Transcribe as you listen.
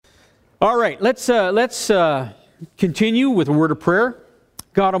All right, let's continue with a word of prayer.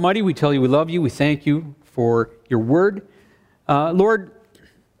 God Almighty, we tell you we love you. We thank you for your word. Lord,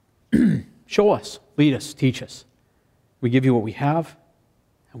 show us, lead us, teach us. We give you what we have,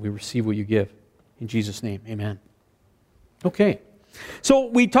 and we receive what you give. In Jesus' name, amen. Okay, so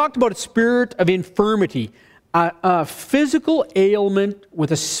we talked about a spirit of infirmity, a physical ailment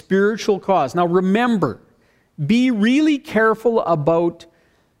with a spiritual cause. Now remember, be really careful about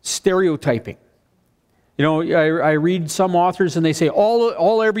stereotyping. You know, I read some authors and they say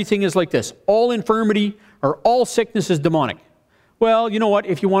everything is like this. All infirmity or all sickness is demonic. Well, you know what?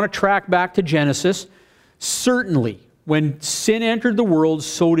 If you want to track back to Genesis, certainly when sin entered the world,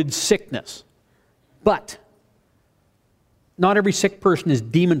 so did sickness. But not every sick person is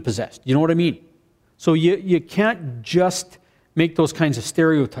demon-possessed. You know what I mean? So you can't just make those kinds of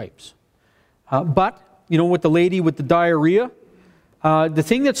stereotypes. But, you know, with the lady with the diarrhea, the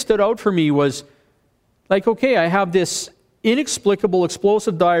thing that stood out for me was, like, okay, I have this inexplicable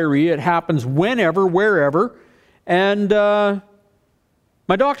explosive diarrhea. It happens whenever, wherever, and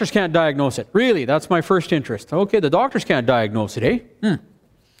my doctors can't diagnose it. Really, that's my first interest. Okay, the doctors can't diagnose it, eh?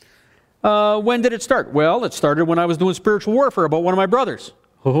 When did it start? Well, it started when I was doing spiritual warfare about one of my brothers.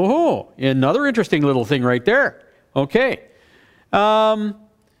 Oh, another interesting little thing right there. Okay.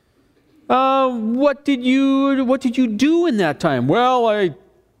 What did you do in that time? Well, I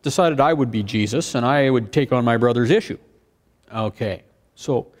decided I would be Jesus and I would take on my brother's issue. Okay.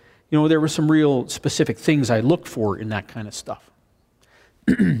 So, you know, there were some real specific things I looked for in that kind of stuff.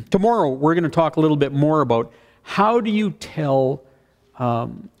 Tomorrow, we're going to talk a little bit more about how do you tell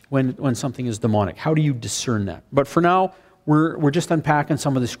when something is demonic? How do you discern that? But for now, we're just unpacking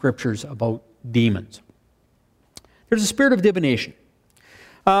some of the scriptures about demons. There's a spirit of divination.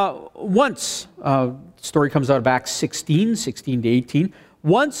 Once, story comes out of Acts 16 to 18.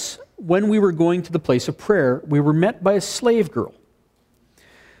 Once, when we were going to the place of prayer, we were met by a slave girl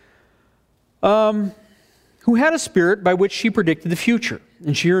who had a spirit by which she predicted the future.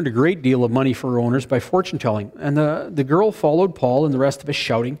 And she earned a great deal of money for her owners by fortune-telling. And the girl followed Paul and the rest of us,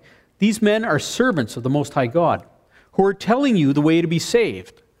 shouting, "These men are servants of the Most High God, who are telling you the way to be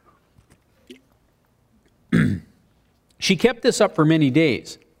saved." She kept this up for many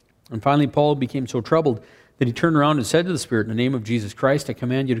days. And finally, Paul became so troubled that he turned around and said to the spirit, "In the name of Jesus Christ, I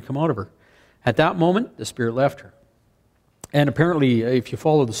command you to come out of her." At that moment, the spirit left her. And apparently, if you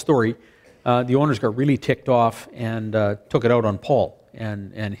follow the story, the owners got really ticked off and took it out on Paul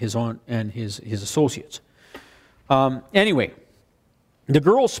and his associates. Anyway, the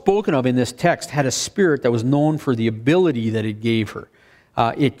girl spoken of in this text had a spirit that was known for the ability that it gave her.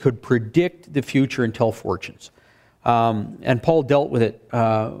 It could predict the future and tell fortunes. And Paul dealt with it.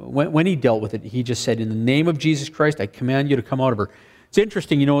 When he dealt with it, he just said, "In the name of Jesus Christ, I command you to come out of her." It's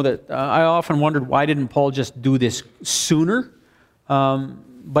interesting, you know, that I often wondered, why didn't Paul just do this sooner?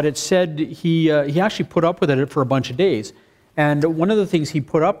 But it said he actually put up with it for a bunch of days. And one of the things he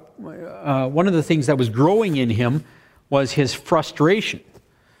put up, one of the things that was growing in him was his frustration.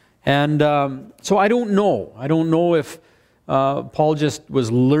 And so I don't know. I don't know if Paul just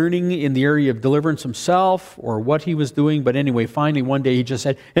was learning in the area of deliverance himself or what he was doing. But anyway, finally one day he just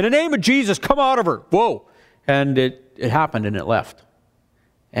said, "In the name of Jesus, come out of her." Whoa. And it happened and it left.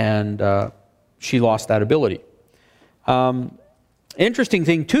 And she lost that ability. Interesting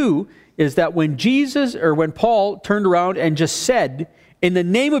thing too is that when Paul turned around and just said, "In the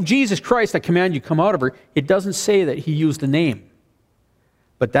name of Jesus Christ, I command you, come out of her," it doesn't say that he used the name.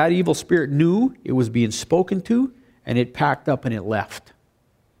 But that evil spirit knew it was being spoken to, and it packed up and it left.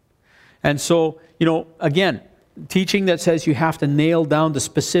 And so, you know, again, teaching that says you have to nail down the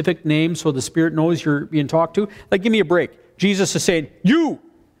specific name so the spirit knows you're being talked to. Like, give me a break. Jesus is saying, "You,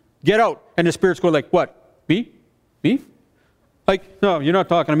 get out." And the spirit's going like, "What? Me? Me?" Like, "No, you're not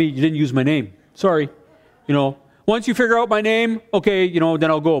talking to me. You didn't use my name. Sorry." You know, once you figure out my name, okay, you know,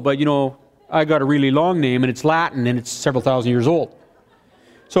 then I'll go. But, you know, I got a really long name, and it's Latin, and it's several thousand years old.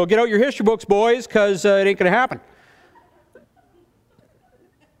 So get out your history books, boys, because it ain't going to happen.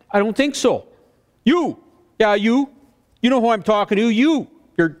 I don't think so. You. Yeah, you. You know who I'm talking to. You.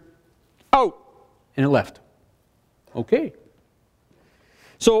 You're out. And it left. Okay.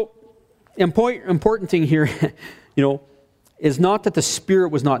 So, important thing here, you know, is not that the spirit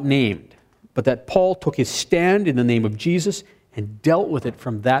was not named, but that Paul took his stand in the name of Jesus and dealt with it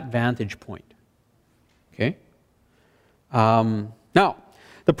from that vantage point. Okay? Now,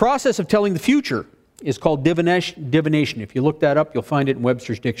 the process of telling the future is called divination. If you look that up, you'll find it in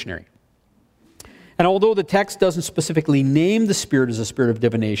Webster's Dictionary. And although the text doesn't specifically name the spirit as a spirit of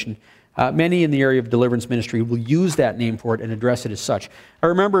divination, many in the area of deliverance ministry will use that name for it and address it as such. I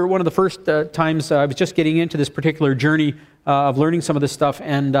remember one of the first times I was just getting into this particular journey of learning some of this stuff,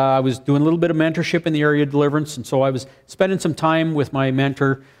 and I was doing a little bit of mentorship in the area of deliverance, and so I was spending some time with my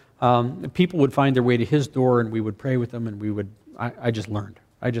mentor. People would find their way to his door, and we would pray with them, and I just learned.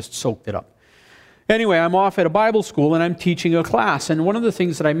 I just soaked it up. Anyway, I'm off at a Bible school, and I'm teaching a class, and one of the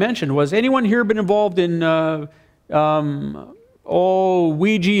things that I mentioned was, anyone here been involved in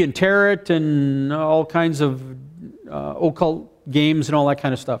Ouija and tarot and all kinds of occult games and all that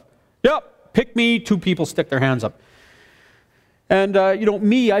kind of stuff? Yep, pick me. 2 people stick their hands up. And,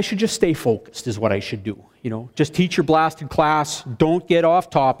 me, I should just stay focused is what I should do. Just teach your blasted class. Don't get off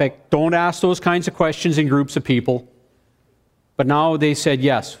topic. Don't ask those kinds of questions in groups of people. But now they said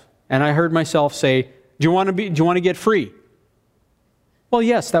yes. And I heard myself say, do you want to get free? Well,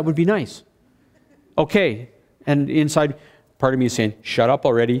 yes, that would be nice. Okay. And inside, part of me is saying, shut up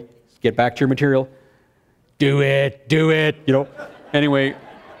already. Get back to your material. Do it. Anyway.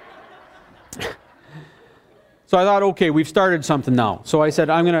 So I thought, okay, we've started something now. So I said,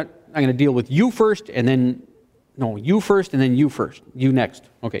 I'm gonna deal with you first, and then, no, you first, and then you first. You next.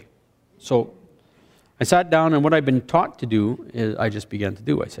 Okay. So I sat down, and what I've been taught to do is I just began to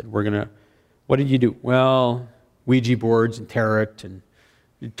do. I said, what did you do? Well, Ouija boards and tarot, and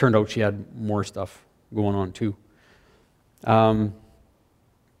it turned out she had more stuff going on too. So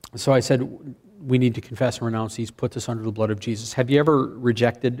I said, we need to confess and renounce these, put this under the blood of Jesus. Have you ever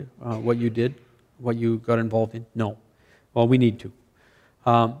rejected what you did, what you got involved in? No. Well, we need to.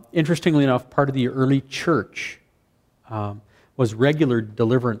 Interestingly enough, part of the early church was regular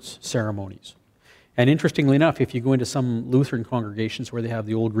deliverance ceremonies. And interestingly enough, if you go into some Lutheran congregations where they have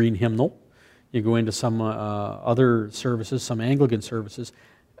the old green hymnal, you go into some other services, some Anglican services,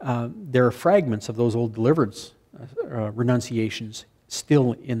 there are fragments of those old deliverance renunciations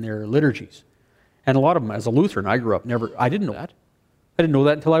still in their liturgies. And a lot of them, as a Lutheran, I grew up, I didn't know that. I didn't know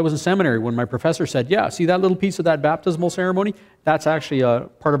that until I was in seminary when my professor said, yeah, see that little piece of that baptismal ceremony? That's actually a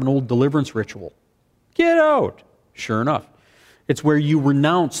part of an old deliverance ritual. Get out! Sure enough. It's where you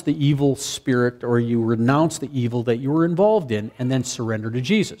renounce the evil spirit, or you renounce the evil that you were involved in, and then surrender to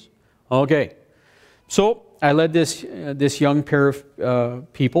Jesus. Okay. So I led this young pair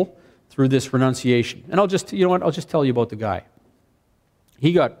of people through this renunciation. And I'll just tell you about the guy.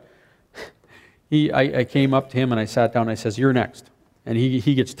 I came up to him and I sat down and I says, you're next. And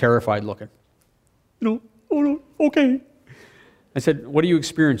he gets terrified looking. Oh no, okay. I said, what are you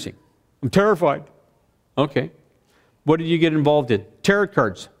experiencing? I'm terrified. Okay. What did you get involved in? Tarot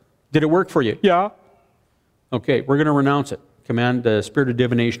cards. Did it work for you? Yeah. Okay, we're going to renounce it. Command the spirit of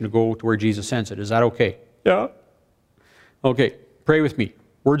divination to go to where Jesus sends it. Is that okay? Yeah. Okay, pray with me.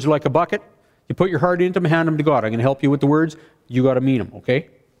 Words are like a bucket. You put your heart into them, hand them to God. I'm going to help you with the words. You got to mean them, okay?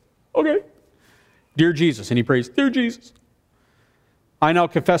 Okay. Dear Jesus. And he prays, Dear Jesus, I now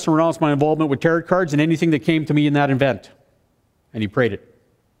confess and renounce my involvement with tarot cards and anything that came to me in that event. And he prayed it.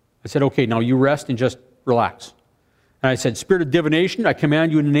 I said, okay, now you rest and just relax. And I said, spirit of divination, I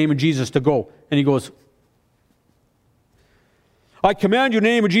command you in the name of Jesus to go. And he goes, I command you in the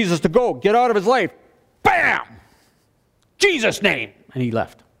name of Jesus to go. Get out of his life. Bam! Jesus' name. And he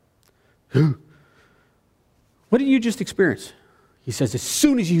left. What did you just experience? He says, as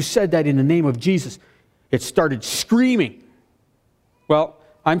soon as you said that in the name of Jesus, it started screaming. Well,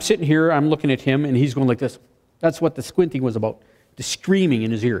 I'm sitting here, I'm looking at him, and he's going like this. That's what the squinting was about, the screaming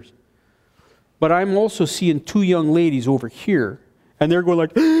in his ears. But I'm also seeing 2 young ladies over here, and they're going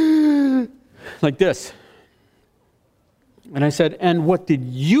like this. And I said, and what did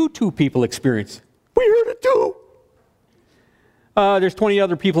you 2 people experience? We heard it too. There's 20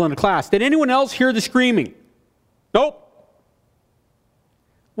 other people in the class. Did anyone else hear the screaming? Nope.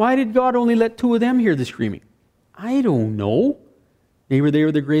 Why did God only let 2 of them hear the screaming? I don't know. They were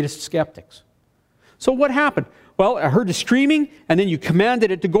the greatest skeptics. So what happened? Well, I heard the screaming, and then you commanded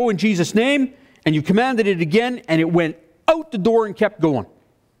it to go in Jesus' name, and you commanded it again, and it went out the door and kept going.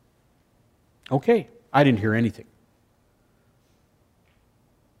 Okay, I didn't hear anything.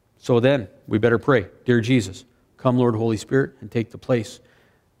 So then, we better pray. Dear Jesus, come, Lord, Holy Spirit, and take the place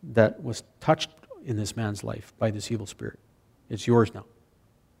that was touched in this man's life by this evil spirit. It's yours now.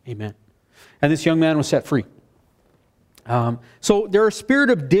 Amen. And this young man was set free. So there's a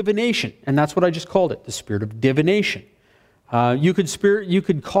spirit of divination, and that's what I just called it, the spirit of divination. You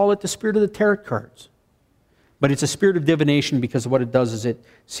could call it the spirit of the tarot cards. But it's a spirit of divination because what it does is it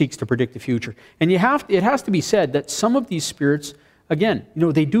seeks to predict the future. And it has to be said that some of these spirits, again,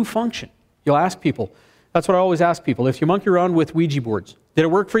 they do function. You'll ask people. That's what I always ask people. If you monkey around with Ouija boards, did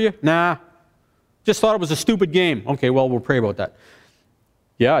it work for you? Nah. Just thought it was a stupid game. Okay, well, we'll pray about that.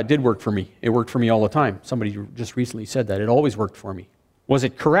 Yeah, it did work for me. It worked for me all the time. Somebody just recently said that. It always worked for me. Was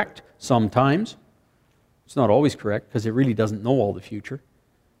it correct? Sometimes. It's not always correct because it really doesn't know all the future.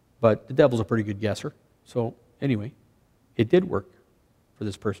 But the devil's a pretty good guesser. So anyway, it did work for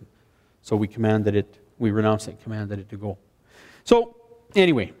this person. So we commanded it, we renounced it, commanded it to go. So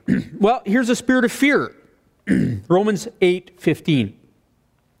anyway, well, here's a spirit of fear. Romans 8:15.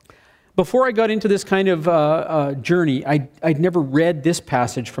 Before I got into this kind of journey, I'd never read this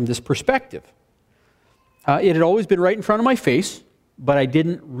passage from this perspective. It had always been right in front of my face, but I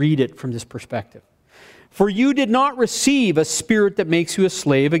didn't read it from this perspective. For you did not receive a spirit that makes you a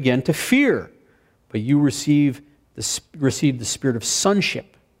slave again to fear, but you received the spirit of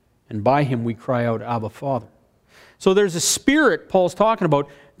sonship, and by him we cry out, Abba, Father. So there's a spirit Paul's talking about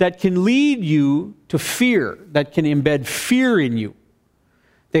that can lead you to fear, that can embed fear in you,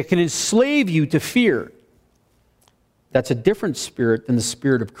 that can enslave you to fear. That's a different spirit than the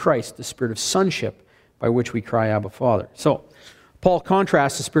spirit of Christ, the spirit of sonship by which we cry, Abba, Father. So Paul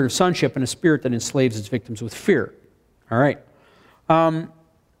contrasts the spirit of sonship and a spirit that enslaves its victims with fear. All right.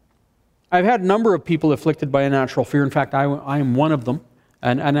 I've had a number of people afflicted by a natural fear. In fact, I am one of them.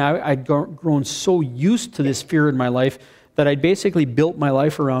 And I'd grown so used to this fear in my life that I'd basically built my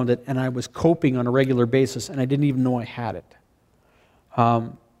life around it, and I was coping on a regular basis, and I didn't even know I had it.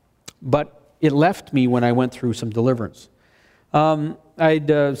 But it left me when I went through some deliverance.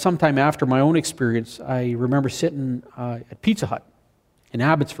 Sometime after my own experience, I remember sitting at Pizza Hut in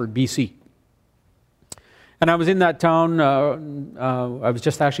Abbotsford, BC. And I was in that town. I was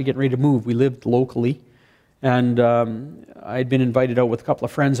just actually getting ready to move. We lived locally. And I'd been invited out with a couple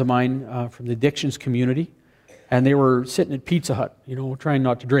of friends of mine from the addictions community. And they were sitting at Pizza Hut, trying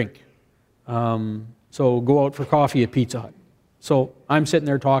not to drink. So go out for coffee at Pizza Hut. So I'm sitting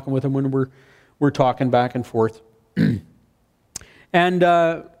there talking with them when we're talking back and forth. And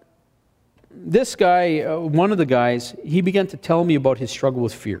this guy, one of the guys, he began to tell me about his struggle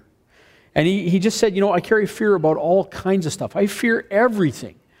with fear. And he just said, I carry fear about all kinds of stuff. I fear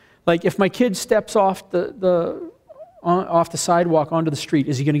everything. Like if my kid steps off the sidewalk onto the street,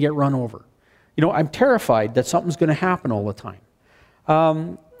 is he going to get run over? I'm terrified that something's going to happen all the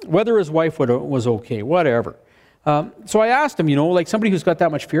time. Whether his wife was okay, whatever. So I asked him, like somebody who's got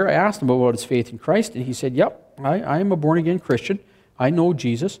that much fear, I asked him about his faith in Christ, and he said, yep, I am a born-again Christian. I know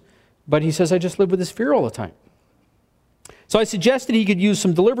Jesus. But he says, I just live with this fear all the time. So I suggested he could use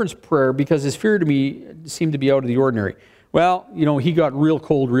some deliverance prayer because his fear to me seemed to be out of the ordinary. Well, he got real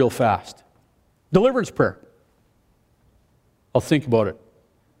cold real fast. Deliverance prayer. I'll think about it.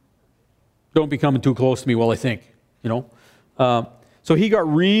 Don't be coming too close to me while I think, So he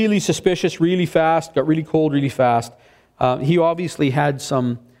got really suspicious really fast, got really cold really fast. He obviously had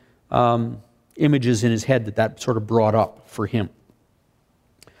some images in his head that sort of brought up for him.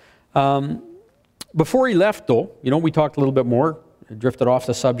 Before he left, though, we talked a little bit more, drifted off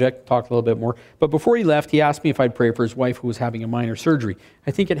the subject, talked a little bit more. But before he left, he asked me if I'd pray for his wife who was having a minor surgery.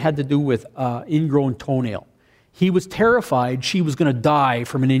 I think it had to do with ingrown toenail. He was terrified she was going to die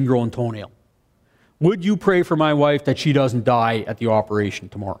from an ingrown toenail. Would you pray for my wife that she doesn't die at the operation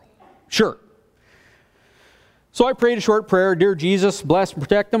tomorrow? Sure. So I prayed a short prayer. Dear Jesus, bless and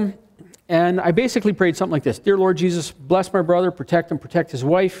protect him. And I basically prayed something like this. Dear Lord Jesus, bless my brother, protect him, protect his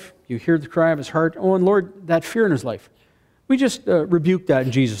wife. You hear the cry of his heart. Oh, and Lord, that fear in his life. We just rebuke that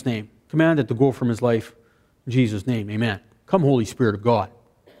in Jesus' name. Command it to go from his life in Jesus' name. Amen. Come, Holy Spirit of God.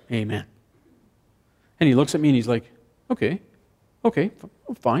 Amen. And he looks at me and he's like, okay,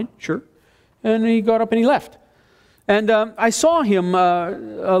 fine, sure. And he got up and he left. And I saw him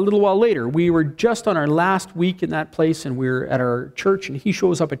a little while later. We were just on our last week in that place, and we were at our church, and he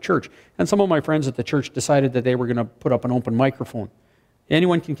shows up at church. And some of my friends at the church decided that they were going to put up an open microphone.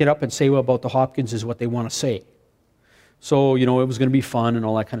 Anyone can get up and say about the Hopkins is what they want to say. So, it was going to be fun and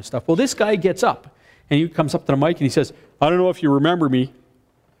all that kind of stuff. Well, this guy gets up, and he comes up to the mic, and he says, I don't know if you remember me.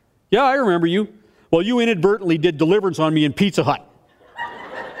 Yeah, I remember you. Well, you inadvertently did deliverance on me in Pizza Hut.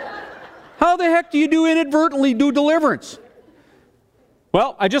 How the heck do you inadvertently do deliverance?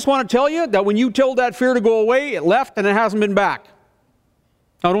 Well, I just want to tell you that when you told that fear to go away, it left and it hasn't been back.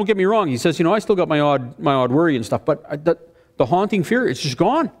 Now, don't get me wrong. He says, I still got my odd worry and stuff, but the haunting fear, it's just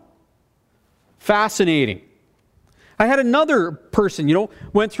gone. Fascinating. I had another person,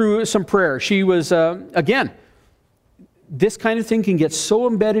 went through some prayer. She was, again, this kind of thing can get so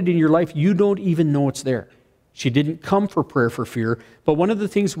embedded in your life, you don't even know it's there. She didn't come for prayer for fear, but one of the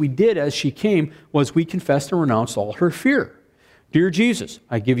things we did as she came was we confessed and renounced all her fear. Dear Jesus,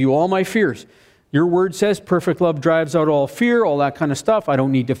 I give you all my fears. Your word says perfect love drives out all fear, all that kind of stuff. I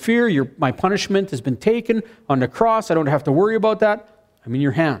don't need to fear. My punishment has been taken on the cross. I don't have to worry about that. I'm in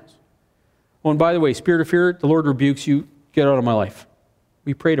your hands. Oh, and by the way, spirit of fear, the Lord rebukes you. Get out of my life.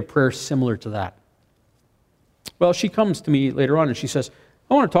 We prayed a prayer similar to that. Well, she comes to me later on and she says,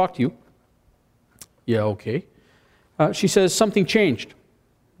 I want to talk to you. Yeah, okay. She says, something changed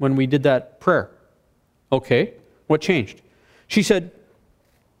when we did that prayer. Okay, what changed? She said,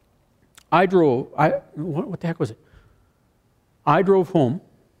 what the heck was it? I drove home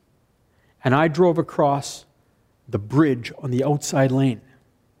and I drove across the bridge on the outside lane.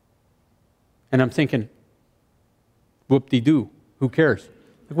 And I'm thinking, whoop-de-doo, who cares?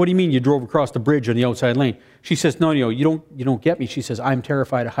 Like, what do you mean you drove across the bridge on the outside lane? She says, no, you don't get me. She says, I'm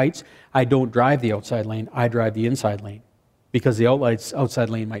terrified of heights. I don't drive the outside lane. I drive the inside lane because the outside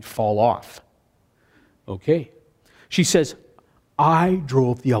lane might fall off. Okay. She says, I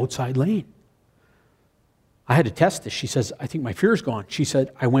drove the outside lane. I had to test this. She says, I think my fear's gone. She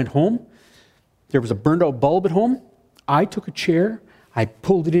said, I went home. There was a burned out bulb at home. I took a chair. I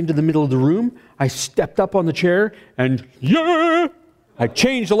pulled it into the middle of the room. I stepped up on the chair and I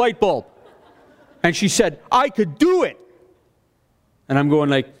changed the light bulb. And she said, I could do it. And I'm going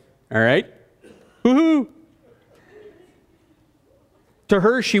like, all right, woohoo. To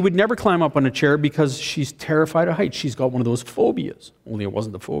her, she would never climb up on a chair because she's terrified of heights. She's got one of those phobias. Only it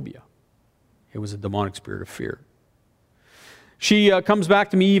wasn't a phobia. It was a demonic spirit of fear. She comes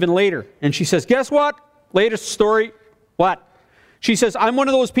back to me even later and she says, guess what? Latest story. What? She says, I'm one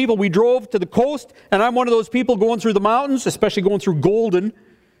of those people, we drove to the coast, and I'm one of those people going through the mountains, especially going through Golden.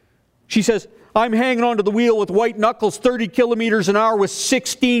 She says, I'm hanging onto the wheel with white knuckles, 30 kilometers an hour with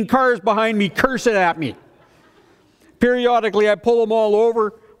 16 cars behind me cursing at me. Periodically, I pull them all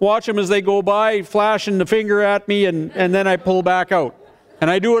over, watch them as they go by, flashing the finger at me, and then I pull back out.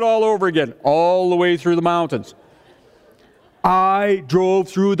 And I do it all over again, all the way through the mountains. I drove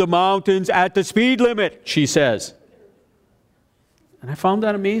through the mountains at the speed limit, she says. And I found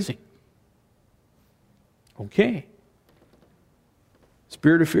that amazing. Okay.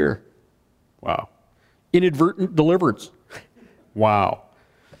 Spirit of fear. Wow. Inadvertent deliverance. Wow.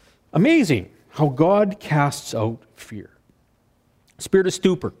 Amazing how God casts out fear. Spirit of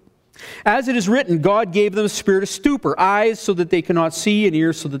stupor. As it is written, God gave them a spirit of stupor, eyes so that they cannot see and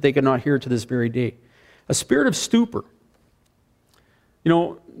ears so that they cannot hear to this very day. A spirit of stupor. You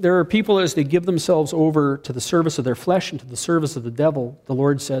know, there are people as they give themselves over to the service of their flesh and to the service of the devil, the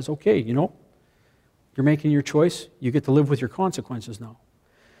Lord says, okay, you know, you're making your choice. You get to live with your consequences now.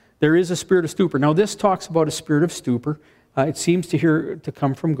 There is a spirit of stupor. Now, this talks about a spirit of stupor. It seems to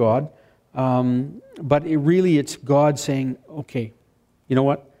come from God. But it's God saying, okay, you know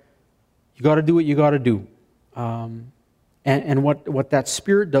what? You got to do what you got to do. And what that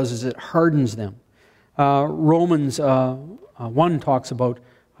spirit does is it hardens them. Romans 1 talks about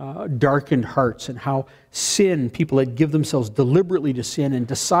darkened hearts and how sin, people that give themselves deliberately to sin and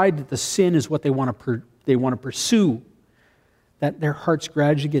decide that the sin is what they want to pursue, that their hearts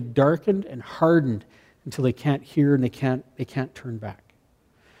gradually get darkened and hardened until they can't hear and they can't turn back.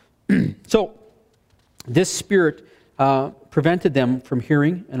 So this spirit prevented them from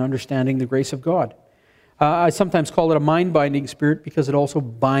hearing and understanding the grace of God. I sometimes call it a mind-binding spirit because it also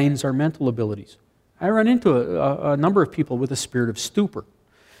binds our mental abilities. I run into a number of people with a spirit of stupor.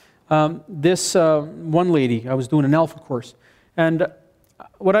 This one lady, I was doing an Alpha course, and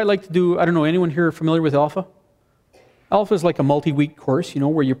what I like to do, I don't know, anyone here familiar with Alpha? Alpha is like a multi-week course, you know,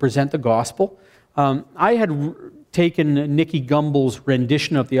 where you present the gospel. I had taken Nicky Gumbel's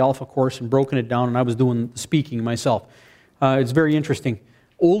rendition of the Alpha course and broken it down, and I was doing the speaking myself. It's very interesting.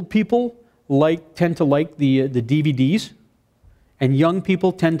 Old people tend to like the DVDs, and young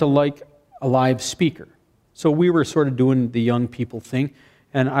people tend to like a live speaker. So we were sort of doing the young people thing,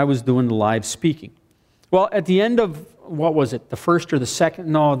 and I was doing the live speaking. Well, at the end of, what was it, the first or the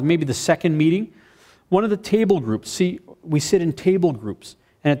second, no, maybe the second meeting, one of the table groups, see, we sit in table groups,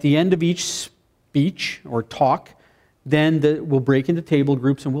 and at the end of each speech or talk, then we'll break into table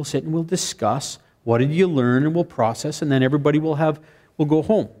groups and we'll sit and we'll discuss what did you learn, and we'll process, and then everybody will go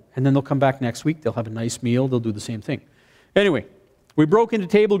home. And then they'll come back next week, they'll have a nice meal, they'll do the same thing. Anyway, we broke into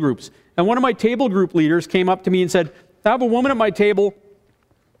table groups, and one of my table group leaders came up to me and said, I have a woman at my table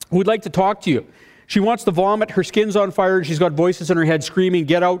who would like to talk to you. She wants to vomit, her skin's on fire, and she's got voices in her head screaming,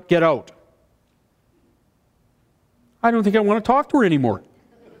 get out, get out. I don't think I want to talk to her anymore.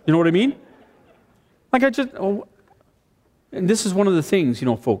 You know what I mean? Like and this is one of the things, you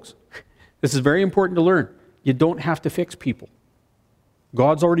know, folks, this is very important to learn. You don't have to fix people.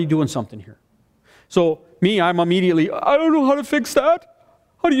 God's already doing something here. So me, I'm immediately, I don't know how to fix that.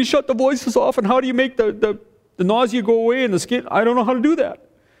 How do you shut the voices off, and how do you make the nausea go away and the skin? I don't know how to do that.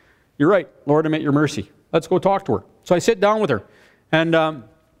 You're right. Lord, I'm at your mercy. Let's go talk to her. So I sit down with her, and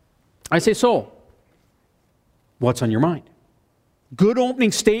I say, so, what's on your mind? Good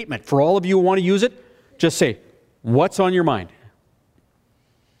opening statement for all of you who want to use it. Just say, what's on your mind?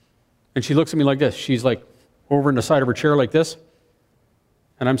 And she looks at me like this. She's like over in the side of her chair like this.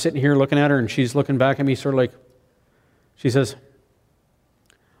 And I'm sitting here looking at her, and she's looking back at me sort of like, she says,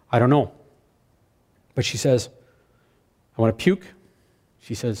 I don't know. But she says, I want to puke.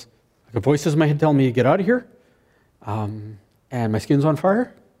 She says, like a voice in my head telling me to get out of here. And my skin's on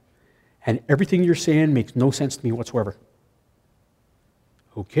fire. And everything you're saying makes no sense to me whatsoever.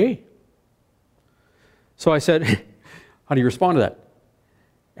 Okay. So I said, how do you respond to that?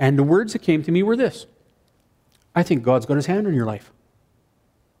 And the words that came to me were this. I think God's got his hand on your life.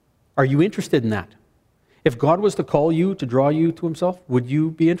 Are you interested in that? If God was to call you, to draw you to himself, would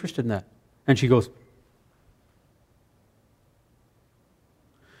you be interested in that? And she goes,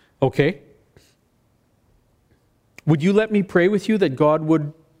 okay. Would you let me pray with you that God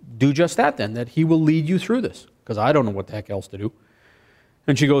would do just that then, that he will lead you through this? Because I don't know what the heck else to do.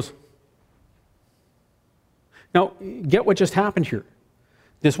 And she goes, now, get what just happened here.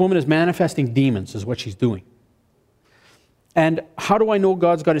 This woman is manifesting demons, is what she's doing. And how do I know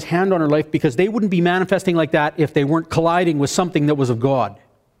God's got his hand on her life? Because they wouldn't be manifesting like that if they weren't colliding with something that was of God.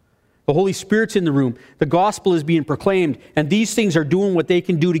 The Holy Spirit's in the room. The gospel is being proclaimed. And these things are doing what they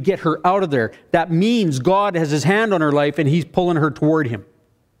can do to get her out of there. That means God has his hand on her life and he's pulling her toward him.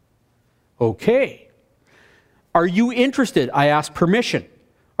 Okay. Are you interested? I ask permission.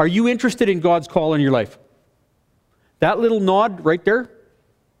 Are you interested in God's call in your life? That little nod right there,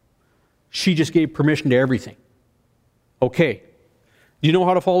 she just gave permission to everything. Okay. Do you know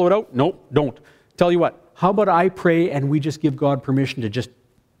how to follow it out? Nope, don't. Tell you what, how about I pray and we just give God permission to just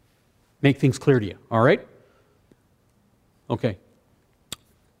make things clear to you, all right? Okay.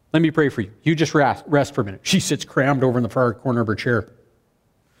 Let me pray for you. You just rest for a minute. She sits crammed over in the far corner of her chair.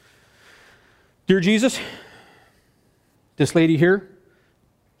 Dear Jesus, this lady here,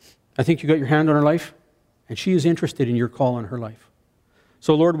 I think you got your hand on her life, and she is interested in your call on her life.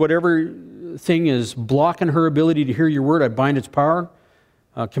 So, Lord, whatever thing is blocking her ability to hear your word, I bind its power,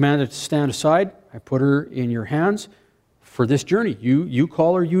 command it to stand aside. I put her in your hands for this journey. You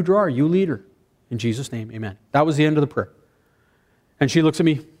call her, you draw her, you lead her. In Jesus' name, amen. That was the end of the prayer. And she looks at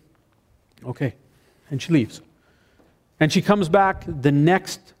me, okay, and she leaves. And she comes back the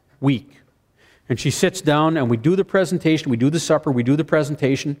next week. And she sits down, and we do the presentation, we do the supper, we do the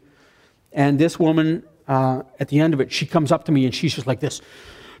presentation. And this woman, at the end of it, she comes up to me and she's just like this.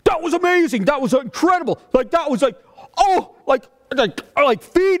 That was amazing. That was incredible. Like, that was like, oh, like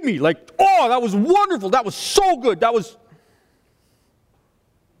feed me. Like, oh, that was wonderful. That was so good. That was.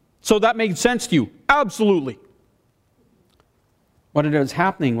 So that made sense to you? Absolutely. What was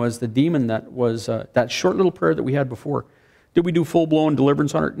happening was the demon that was, that short little prayer that we had before. Did we do full-blown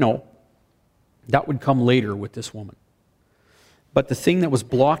deliverance on her? No. That would come later with this woman. But the thing that was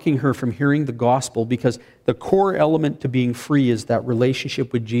blocking her from hearing the gospel, because the core element to being free is that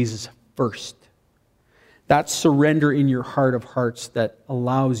relationship with Jesus first. That surrender in your heart of hearts that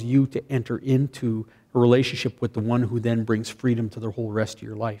allows you to enter into a relationship with the one who then brings freedom to the whole rest of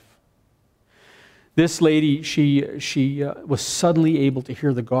your life. This lady, she was suddenly able to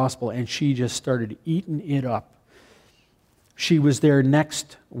hear the gospel, and she just started eating it up. She was there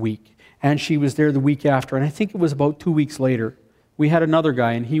next week, and she was there the week after, and I think it was about 2 weeks later. We had another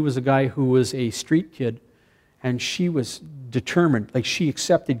guy, and he was a guy who was a street kid, and she was determined. Like, she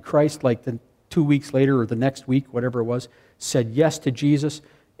accepted Christ like the 2 weeks later or the next week, whatever it was, said yes to Jesus,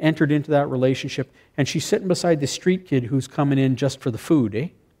 entered into that relationship, and she's sitting beside this street kid who's coming in just for the food, eh?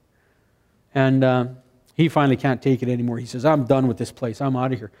 And he finally can't take it anymore. He says, I'm done with this place. I'm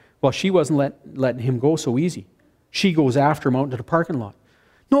out of here. Well, she wasn't letting him go so easy. She goes after him out into the parking lot.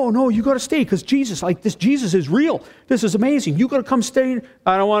 No, you got to stay because Jesus, like this Jesus is real. This is amazing. You got to come stay.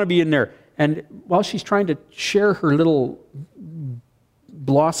 I don't want to be in there. And while she's trying to share her little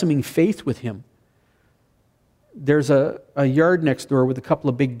blossoming faith with him, there's a yard next door with a couple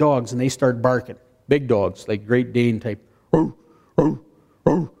of big dogs, and they start barking. Big dogs, like Great Dane type.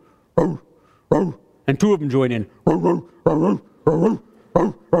 And two of them join in.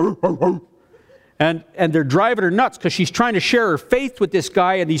 And they're driving her nuts because she's trying to share her faith with this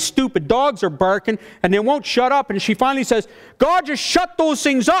guy, and these stupid dogs are barking, and they won't shut up. And she finally says, God, just shut those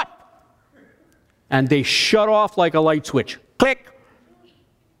things up. And they shut off like a light switch. Click.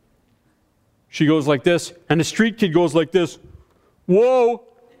 She goes like this, and the street kid goes like this. Whoa.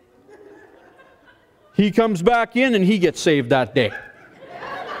 He comes back in, and he gets saved that day.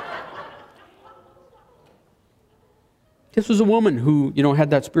 This was a woman who, had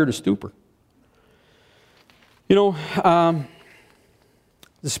that spirit of stupor. The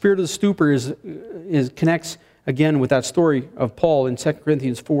spirit of the stupor connects again with that story of Paul in 2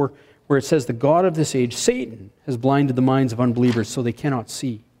 Corinthians 4, where it says, the God of this age, Satan, has blinded the minds of unbelievers so they cannot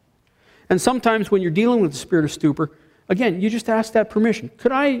see. And sometimes when you're dealing with the spirit of stupor, again, you just ask that permission.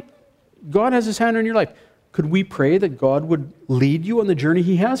 God has his hand on your life. Could we pray that God would lead you on the journey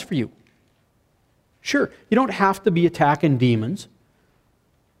he has for you? Sure, you don't have to be attacking demons.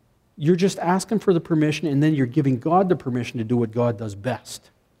 You're just asking for the permission, and then you're giving God the permission to do what God does best.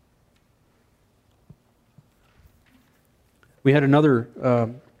 We had another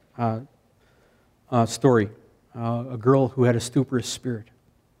story, a girl who had a stuporous spirit.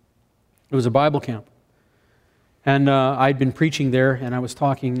 It was a Bible camp. And I'd been preaching there, and I was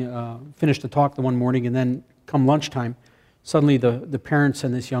talking, finished the talk the one morning, and then come lunchtime, suddenly the parents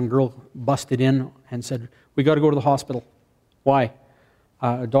and this young girl busted in and said, we got to go to the hospital. Why?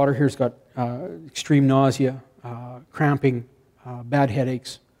 A daughter here's got extreme nausea, cramping, bad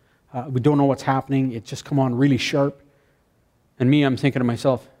headaches. We don't know what's happening. It's just come on really sharp. And me, I'm thinking to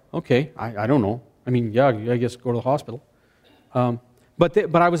myself, okay, I don't know. I mean, yeah, I guess go to the hospital. But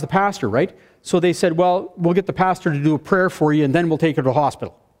I was the pastor, right? So they said, well, we'll get the pastor to do a prayer for you, and then we'll take her to the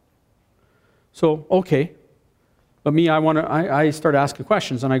hospital. So, okay. But me, I start asking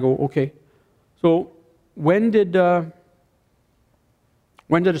questions, and I go, okay. So when did it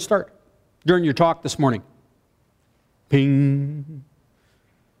start? During your talk this morning. Ping.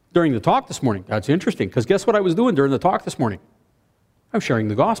 During the talk this morning. That's interesting, because guess what I was doing during the talk this morning? I was sharing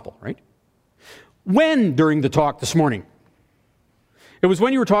the gospel, right? When during the talk this morning? It was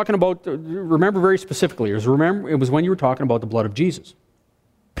when you were talking about, remember very specifically, it was when you were talking about the blood of Jesus.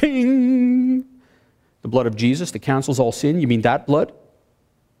 Ping! The blood of Jesus that cancels all sin. You mean that blood?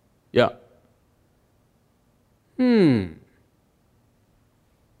 Yeah. Could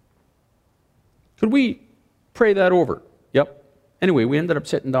we pray that over? Yep. Anyway, we ended up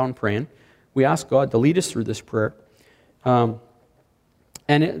sitting down praying. We asked God to lead us through this prayer. I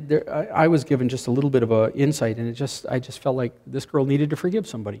was given just a little bit of an insight, and I just felt like this girl needed to forgive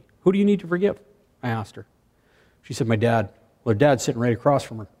somebody. Who do you need to forgive? I asked her. She said, my dad. Well, her dad's sitting right across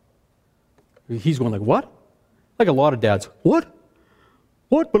from her. He's going like, what? Like a lot of dads. What?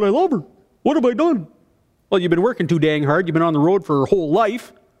 What? But I love her. What have I done? Well, you've been working too dang hard. You've been on the road for her whole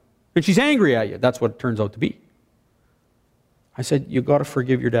life, and she's angry at you. That's what it turns out to be. I said, you've got to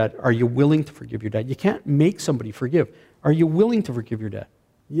forgive your dad. Are you willing to forgive your dad? You can't make somebody forgive. Are you willing to forgive your dad?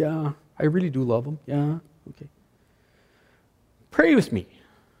 Yeah, I really do love him. Yeah, okay. Pray with me.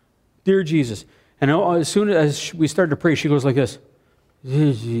 Dear Jesus. And as soon as we started to pray, she goes like this.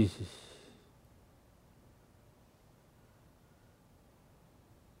 Dear Jesus.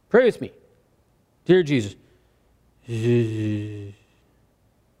 Pray with me. Dear Jesus.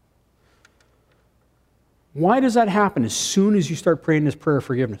 Why does that happen as soon as you start praying this prayer of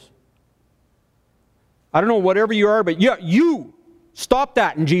forgiveness? I don't know, whatever you are, but yeah, you stop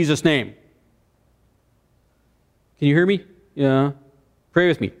that in Jesus' name. Can you hear me? Yeah. Pray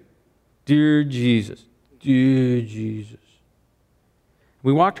with me. Dear Jesus. Dear Jesus.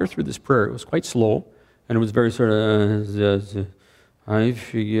 We walked her through this prayer. It was quite slow, and it was very sort of, I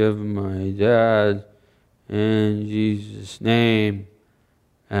forgive my dad in Jesus' name,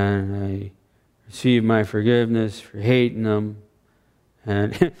 and I receive my forgiveness for hating him.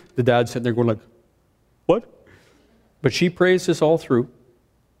 And the dad's sitting there going like, what? But she prays this all through.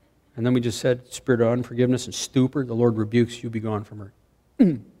 And then we just said, spirit of unforgiveness and stupor, the Lord rebukes you, be gone from her.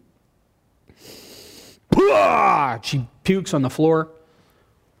 She pukes on the floor.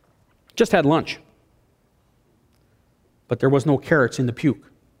 Just had lunch. But there was no carrots in the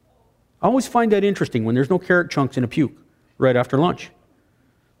puke. I always find that interesting when there's no carrot chunks in a puke right after lunch.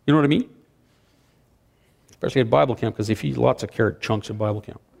 You know what I mean? Especially at Bible camp, because they feed lots of carrot chunks at Bible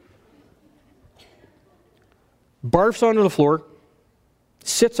camp. Barfs onto the floor,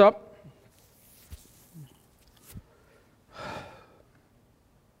 sits up,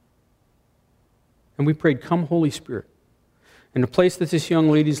 and we prayed, come Holy Spirit. In the place that this young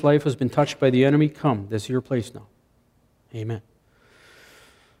lady's life has been touched by the enemy, come, this is your place now. Amen.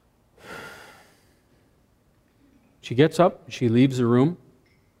 She gets up, she leaves the room,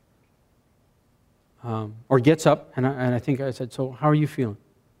 or gets up, and I think I said, so how are you feeling?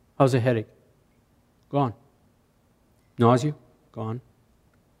 How's the headache? Gone. Nausea? Gone.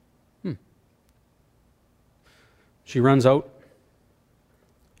 She runs out,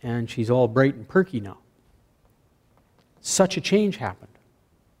 and she's all bright and perky now. Such a change happened.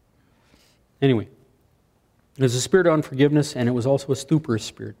 Anyway, It was a spirit of unforgiveness, and it was also a stuporous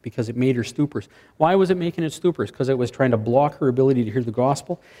spirit because it made her stuporous. Why was it making it stuporous? Because it was trying to block her ability to hear the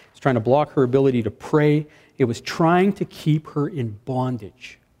gospel. It was trying to block her ability to pray. It was trying to keep her in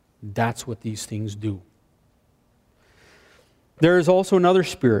bondage. That's what these things do. There is also another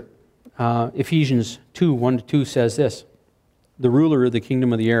spirit. Ephesians 2, 1-2 says this, the ruler of the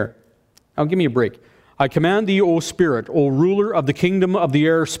kingdom of the air. Now give me a break. I command thee, O Spirit, O ruler of the kingdom of the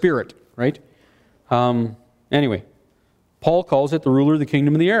air spirit, right? Anyway, Paul calls it the ruler of the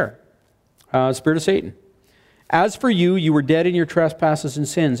kingdom of the air, spirit of Satan. As for you, you were dead in your trespasses and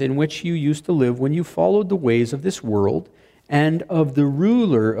sins, in which you used to live when you followed the ways of this world and of the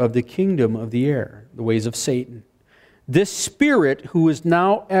ruler of the kingdom of the air, the ways of Satan. This spirit who is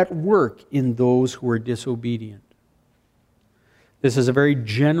now at work in those who are disobedient. This is a very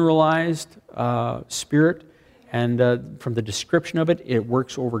generalized spirit, and from the description of it, it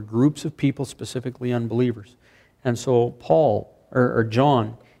works over groups of people, specifically unbelievers. And so Paul, or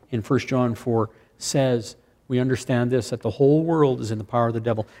John, in 1 John 4, says, we understand this, that the whole world is in the power of the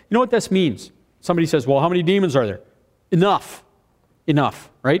devil. You know what this means? Somebody says, well, how many demons are there? Enough. Enough,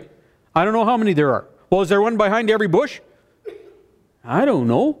 right? I don't know how many there are. Well, is there one behind every bush? I don't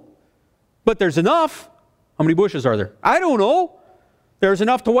know. But there's enough. How many bushes are there? I don't know. There's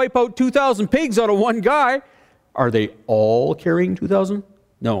enough to wipe out 2,000 pigs out of one guy. Are they all carrying 2,000?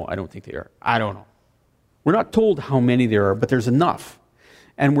 No, I don't think they are. I don't know. We're not told how many there are, but there's enough.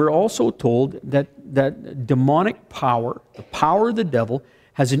 And we're also told that demonic power, the power of the devil,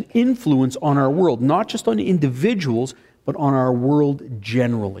 has an influence on our world, not just on individuals, but on our world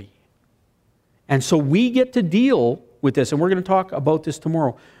generally. And so we get to deal with this, and we're going to talk about this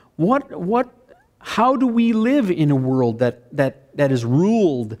tomorrow. How do we live in a world that is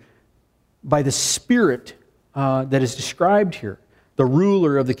ruled by the spirit that is described here, the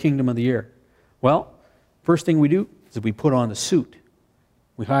ruler of the kingdom of the air? Well, first thing we do is we put on the suit.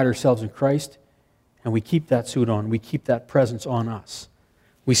 We hide ourselves in Christ, and we keep that suit on. We keep that presence on us.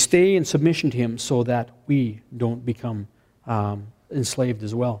 We stay in submission to Him so that we don't become enslaved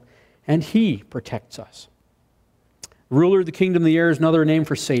as well. And He protects us. Ruler of the kingdom of the air is another name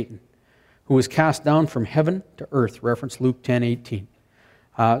for Satan, who was cast down from heaven to earth. Reference Luke 10:18.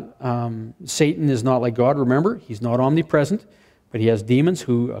 Satan is not like God, remember. He's not omnipresent, but he has demons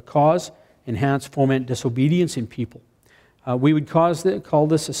who cause, enhance, foment disobedience in people. We would call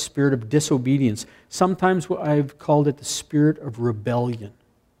this a spirit of disobedience. Sometimes I've called it the spirit of rebellion.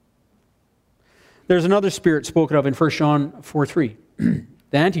 There's another spirit spoken of in 1 John 4:3,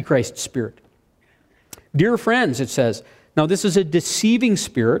 the Antichrist spirit. Dear friends, it says, now this is a deceiving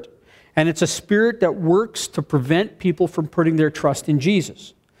spirit, and it's a spirit that works to prevent people from putting their trust in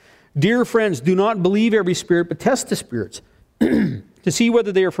Jesus. Dear friends, do not believe every spirit, but test the spirits to see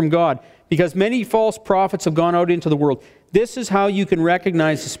whether they are from God, because many false prophets have gone out into the world. This is how you can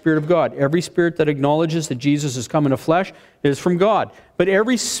recognize the Spirit of God. Every spirit that acknowledges that Jesus has come in the flesh is from God. But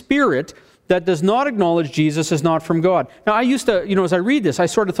every spirit that does not acknowledge Jesus is not from God. Now, I used to, as I read this, I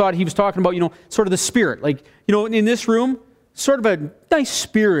sort of thought he was talking about, sort of the spirit. Like, in this room, sort of a nice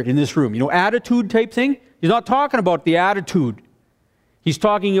spirit in this room, attitude type thing. He's not talking about the attitude. He's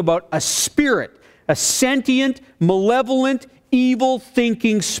talking about a spirit, a sentient, malevolent,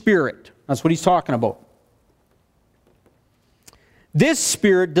 evil-thinking spirit. That's what he's talking about. This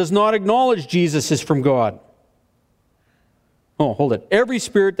spirit does not acknowledge Jesus is from God. Oh, hold it. Every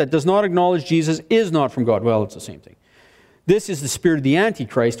spirit that does not acknowledge Jesus is not from God. Well, it's the same thing. This is the spirit of the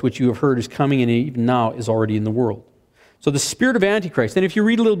Antichrist, which you have heard is coming and even now is already in the world. So the spirit of Antichrist. And if you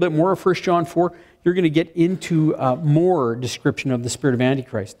read a little bit more of 1 John 4, you're going to get into more description of the spirit of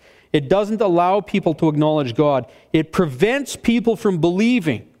Antichrist. It doesn't allow people to acknowledge God. It prevents people from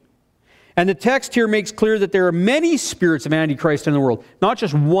believing. And the text here makes clear that there are many spirits of Antichrist in the world. Not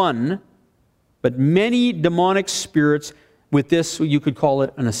just one, but many demonic spirits with this, you could call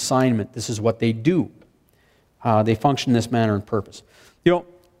it an assignment. This is what they do. They function in this manner and purpose.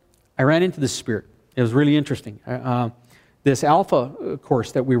 I ran into this spirit. It was really interesting. This Alpha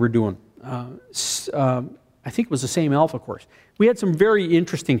course that we were doing, I think it was the same Alpha course. We had some very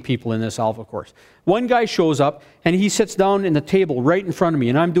interesting people in this Alpha course. One guy shows up, and he sits down in the table right in front of me,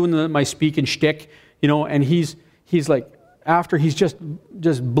 and I'm doing my speaking shtick, and he's like, after he's just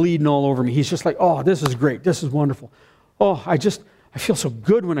bleeding all over me, he's just like, oh, this is great, this is wonderful. Oh, I feel so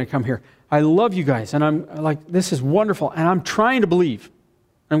good when I come here. I love you guys, and I'm like, this is wonderful, and I'm trying to believe.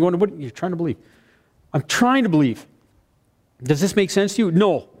 I'm going, what are you trying to believe? I'm trying to believe. Does this make sense to you?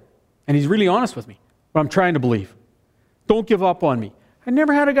 No. And he's really honest with me, but I'm trying to believe. Don't give up on me. I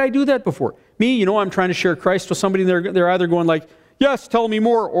never had a guy do that before. Me, I'm trying to share Christ with somebody, and they're either going like, yes, tell me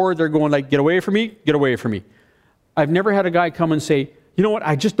more, or they're going like, get away from me, get away from me. I've never had a guy come and say, you know what,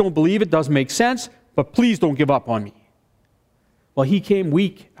 I just don't believe it, doesn't make sense, but please don't give up on me. Well, he came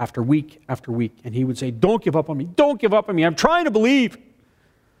week after week after week, and he would say, don't give up on me, don't give up on me, I'm trying to believe.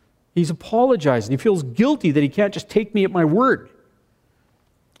 He's apologizing. He feels guilty that he can't just take me at my word.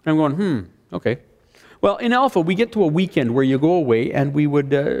 I'm going, okay. Well, in Alpha, we get to a weekend where you go away, and we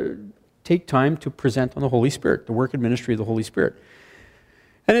would take time to present on the Holy Spirit, the work and ministry of the Holy Spirit.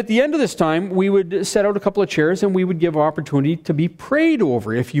 And at the end of this time, we would set out a couple of chairs, and we would give opportunity to be prayed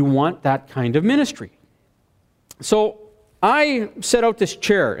over if you want that kind of ministry. So I set out this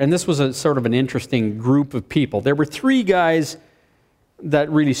chair, and this was a sort of an interesting group of people. There were 3 guys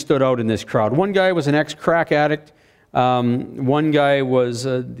that really stood out in this crowd. One guy was an ex-crack addict. One guy was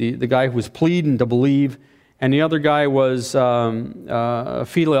the guy who was pleading to believe, and the other guy was a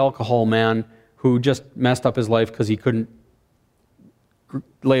fetal alcohol man who just messed up his life because he couldn't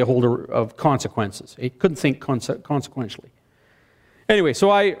lay a hold of consequences. He couldn't think consequentially. Anyway,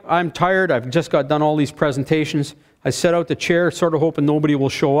 so I'm tired. I've just got done all these presentations. I set out the chair, sort of hoping nobody will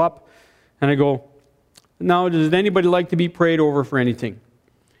show up, and I go, now, does anybody like to be prayed over for anything?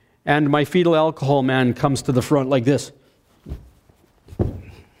 And my fetal alcohol man comes to the front like this. And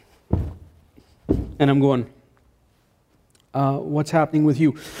I'm going, what's happening with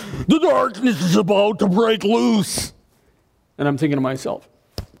you? The darkness is about to break loose. And I'm thinking to myself,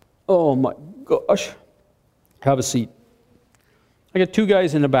 oh my gosh, have a seat. I got 2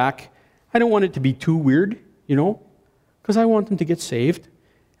 guys in the back. I don't want it to be too weird, because I want them to get saved.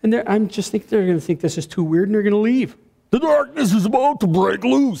 And I'm just think they're going to think this is too weird, and they're going to leave. The darkness is about to break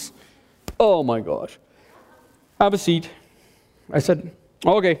loose. Oh my gosh. Have a seat. I said,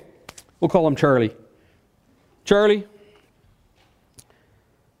 okay, we'll call him Charlie. Charlie,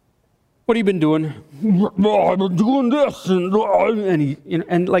 what have you been doing? I've been doing this.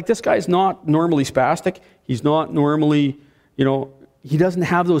 And like, this guy's not normally spastic. He's not normally, he doesn't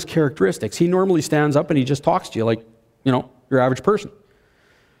have those characteristics. He normally stands up and he just talks to you like, your average person.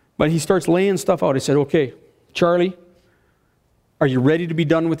 But he starts laying stuff out. I said, okay, Charlie, are you ready to be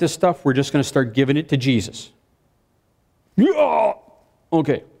done with this stuff? We're just going to start giving it to Jesus. Yeah.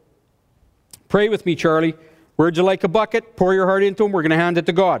 Okay. Pray with me, Charlie. Words are like a bucket. Pour your heart into them. We're going to hand it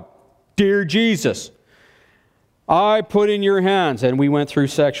to God. Dear Jesus, I put in your hands, and we went through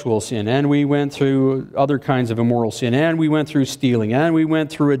sexual sin, and we went through other kinds of immoral sin, and we went through stealing, and we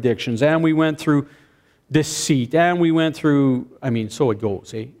went through addictions, and we went through deceit, and we went through, so it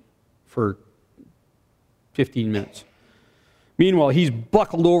goes, for 15 minutes. Meanwhile, he's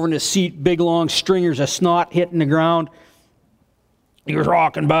buckled over in his seat, big long stringers of snot hitting the ground. He was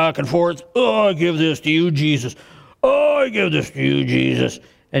rocking back and forth. Oh, I give this to you, Jesus. Oh, I give this to you, Jesus.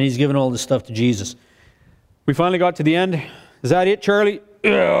 And he's giving all this stuff to Jesus. We finally got to the end. Is that it, Charlie?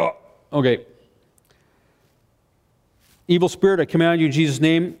 Yeah. Okay. Evil spirit, I command you in Jesus'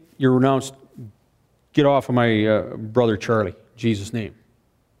 name. You're renounced. Get off of my brother Charlie. In Jesus' name.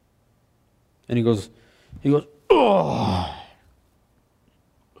 And he goes, oh.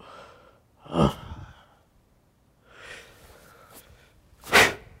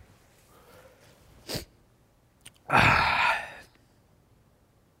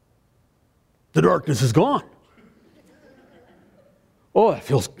 The darkness is gone. Oh, that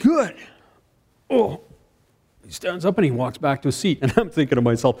feels good. Oh. He stands up and he walks back to his seat. And I'm thinking to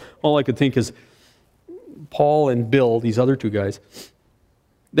myself, all I could think is, Paul and Bill, these other 2 guys,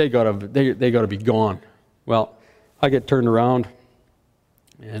 they gotta be gone. Well, I get turned around,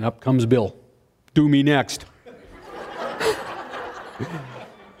 and up comes Bill. Do me next.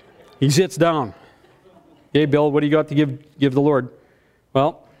 He sits down. Hey, Bill, what do you got to give the Lord?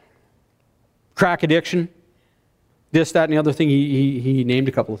 Well, crack addiction, this, that, and the other thing. He named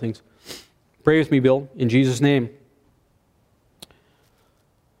a couple of things. Pray with me, Bill, in Jesus' name.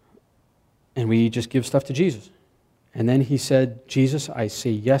 And we just give stuff to Jesus. And then he said, Jesus, I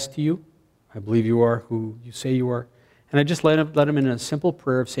say yes to you. I believe you are who you say you are. And I just led him in a simple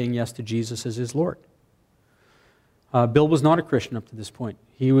prayer of saying yes to Jesus as his Lord. Bill was not a Christian up to this point.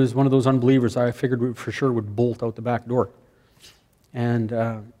 He was one of those unbelievers I figured for sure would bolt out the back door. And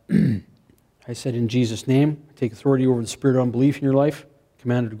I said, in Jesus' name, I take authority over the spirit of unbelief in your life.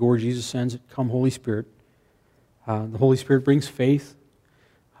 Commanded to go where Jesus sends it. Come, Holy Spirit. The Holy Spirit brings faith,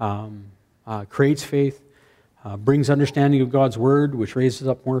 creates faith, brings understanding of God's Word, which raises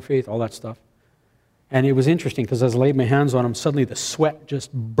up more faith, all that stuff. And it was interesting because as I laid my hands on him, suddenly the sweat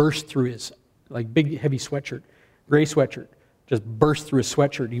just burst through his, like big, heavy sweatshirt, gray sweatshirt, just burst through his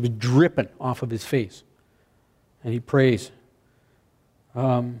sweatshirt. He was dripping off of his face. And he prays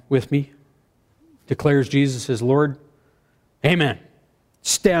with me, declares Jesus as Lord. Amen.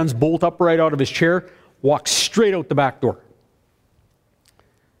 Stands bolt upright out of his chair, walks straight out the back door.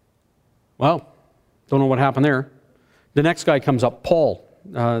 Well, don't know what happened there. The next guy comes up, Paul,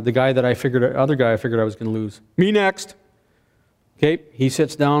 the guy that other guy I figured I was going to lose. Me next. Okay, he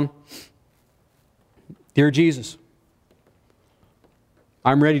sits down. Dear Jesus,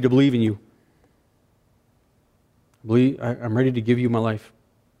 I'm ready to believe in you. I'm ready to give you my life.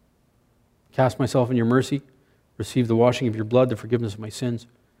 Cast myself in your mercy. Receive the washing of your blood, the forgiveness of my sins.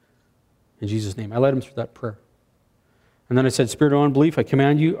 In Jesus' name. I led him through that prayer. And then I said, Spirit of unbelief, I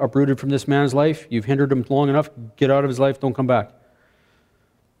command you, uprooted from this man's life. You've hindered him long enough. Get out of his life. Don't come back.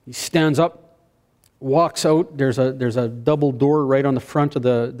 He stands up, walks out. There's a double door right on the front of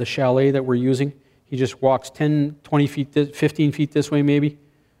the chalet that we're using. He just walks 10, 20 feet, 15 feet this way maybe,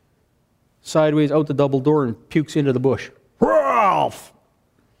 sideways out the double door and pukes into the bush. Ralph!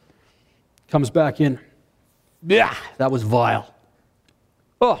 Comes back in. Yeah, that was vile.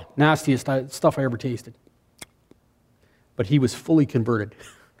 Oh, nastiest stuff I ever tasted. But he was fully converted.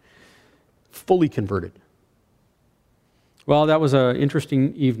 Fully converted. Well, that was an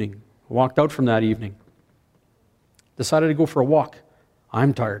interesting evening. I walked out from that evening. Decided to go for a walk.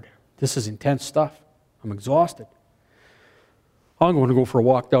 I'm tired. This is intense stuff. I'm exhausted. I'm going to go for a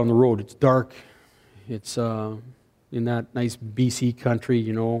walk down the road. It's dark. It's in that nice BC country,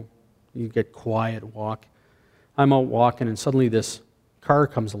 you know. You get quiet, walk. I'm out walking, and suddenly this car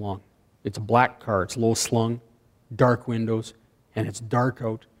comes along. It's a black car. It's low slung, dark windows, and it's dark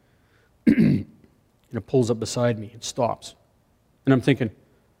out. And it pulls up beside me and stops. And I'm thinking,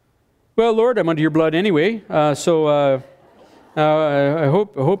 well, Lord, I'm under your blood anyway, so I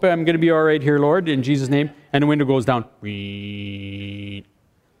hope I'm going to be all right here, Lord, in Jesus' name. And the window goes down. And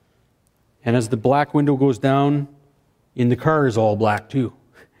as the black window goes down, in the car is all black too.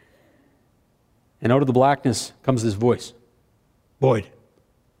 And out of the blackness comes this voice. Boyd.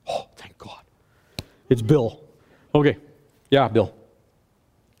 Oh, thank God. It's Bill. Okay. Yeah, Bill.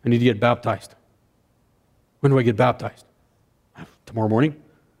 I need to get baptized. When do I get baptized? Tomorrow morning?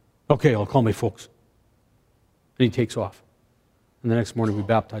 Okay, I'll call my folks. And he takes off. And the next morning we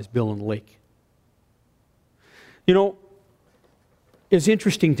baptize Bill in the lake. You know, it's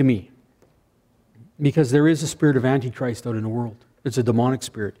interesting to me because there is a spirit of Antichrist out in the world. It's a demonic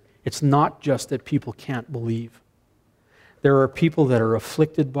spirit. It's not just that people can't believe. There are people that are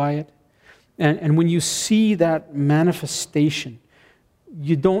afflicted by it. And when you see that manifestation,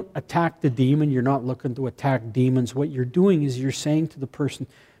 you don't attack the demon. You're not looking to attack demons. What you're doing is you're saying to the person,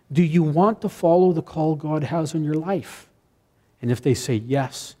 do you want to follow the call God has on your life? And if they say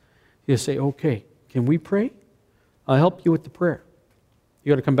yes, you say, okay, can we pray? I'll help you with the prayer.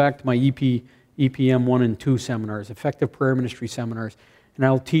 You got to come back to my EPM 1 and 2 seminars, Effective Prayer Ministry seminars, and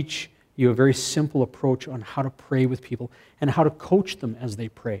I'll teach you a very simple approach on how to pray with people and how to coach them as they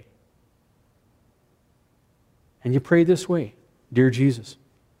pray. And you pray this way. Dear Jesus,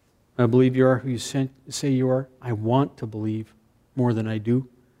 I believe you are who you say you are. I want to believe more than I do.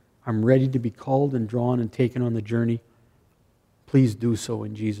 I'm ready to be called and drawn and taken on the journey. Please do so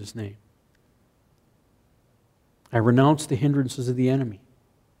in Jesus' name. I renounce the hindrances of the enemy,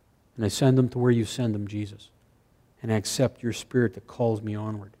 and I send them to where you send them, Jesus. And I accept your Spirit that calls me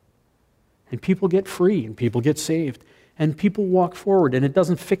onward. And people get free, and people get saved, and people walk forward, and it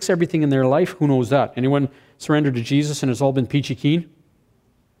doesn't fix everything in their life. Who knows that? Anyone surrendered to Jesus and it's all been peachy keen?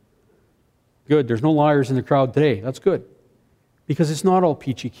 Good. There's no liars in the crowd today. That's good. Because it's not all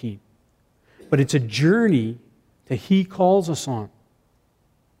peachy keen. But it's a journey that He calls us on.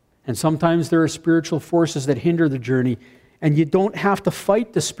 And sometimes there are spiritual forces that hinder the journey, and you don't have to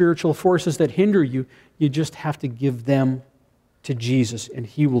fight the spiritual forces that hinder you. You just have to give them to Jesus, and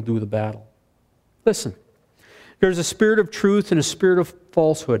He will do the battle. Listen, there's a spirit of truth and a spirit of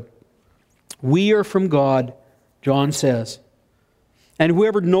falsehood. We are from God, John says. And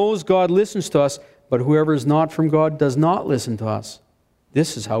whoever knows God listens to us, but whoever is not from God does not listen to us.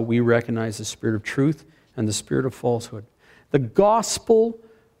 This is how we recognize the spirit of truth and the spirit of falsehood. The gospel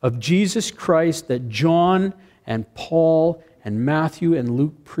of Jesus Christ that John and Paul and Matthew and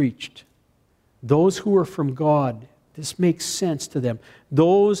Luke preached. Those who are from God, this makes sense to them.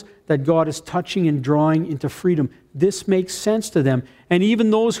 Those that God is touching and drawing into freedom, this makes sense to them. And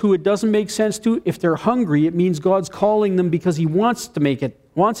even those who it doesn't make sense to, if they're hungry, it means God's calling them because He wants it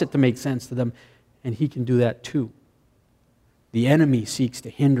to make sense to them, and He can do that too. The enemy seeks to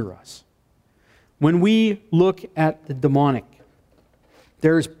hinder us. When we look at the demonic,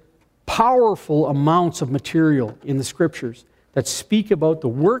 there's powerful amounts of material in the Scriptures that speak about the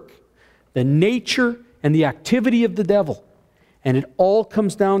work, the nature, and the activity of the devil. And it all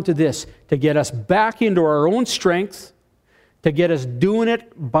comes down to this, to get us back into our own strength, to get us doing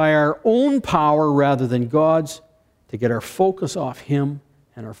it by our own power rather than God's, to get our focus off Him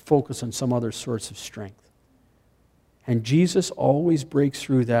and our focus on some other source of strength. And Jesus always breaks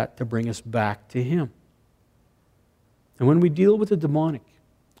through that to bring us back to Him. And when we deal with the demonic,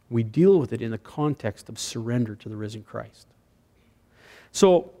 we deal with it in the context of surrender to the risen Christ.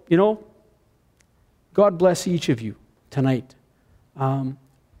 So, God bless each of you tonight.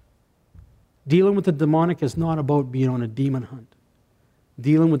 Dealing with the demonic is not about being on a demon hunt.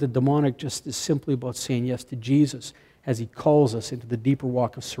 Dealing with the demonic just is simply about saying yes to Jesus as He calls us into the deeper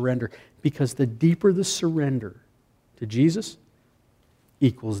walk of surrender. Because the deeper the surrender to Jesus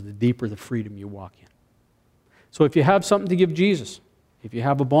equals the deeper the freedom you walk in. So if you have something to give Jesus, if you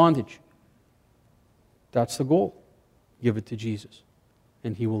have a bondage, that's the goal. Give it to Jesus,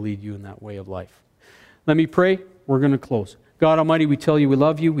 and He will lead you in that way of life. Let me pray. We're going to close. God Almighty, we tell you we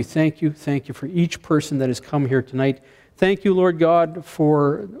love you. We thank you. Thank you for each person that has come here tonight. Thank you, Lord God,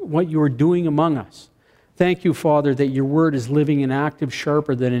 for what you are doing among us. Thank you, Father, that your word is living and active,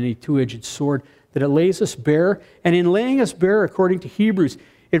 sharper than any two-edged sword, that it lays us bare. And in laying us bare, according to Hebrews,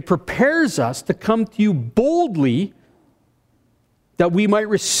 it prepares us to come to you boldly that we might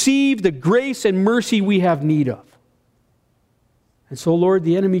receive the grace and mercy we have need of. And so, Lord,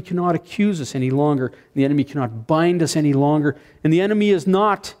 the enemy cannot accuse us any longer. The enemy cannot bind us any longer. And the enemy is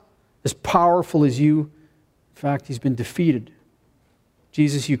not as powerful as you. In fact, he's been defeated.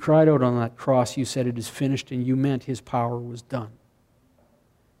 Jesus, you cried out on that cross. You said it is finished, and you meant his power was done.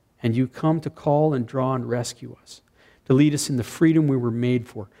 And you come to call and draw and rescue us, to lead us in the freedom we were made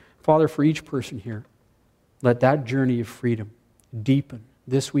for. Father, for each person here, let that journey of freedom deepen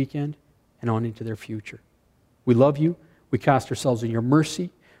this weekend and on into their future. We love you. We cast ourselves in your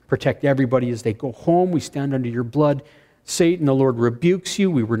mercy. Protect everybody as they go home. We stand under your blood. Satan, the Lord rebukes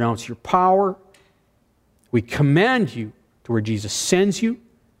you. We renounce your power. We command you to where Jesus sends you.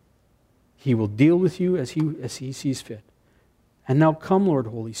 He will deal with you as he sees fit. And now come, Lord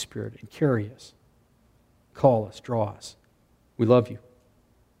Holy Spirit, and carry us. Call us, draw us. We love you.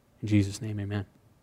 In Jesus' name, amen.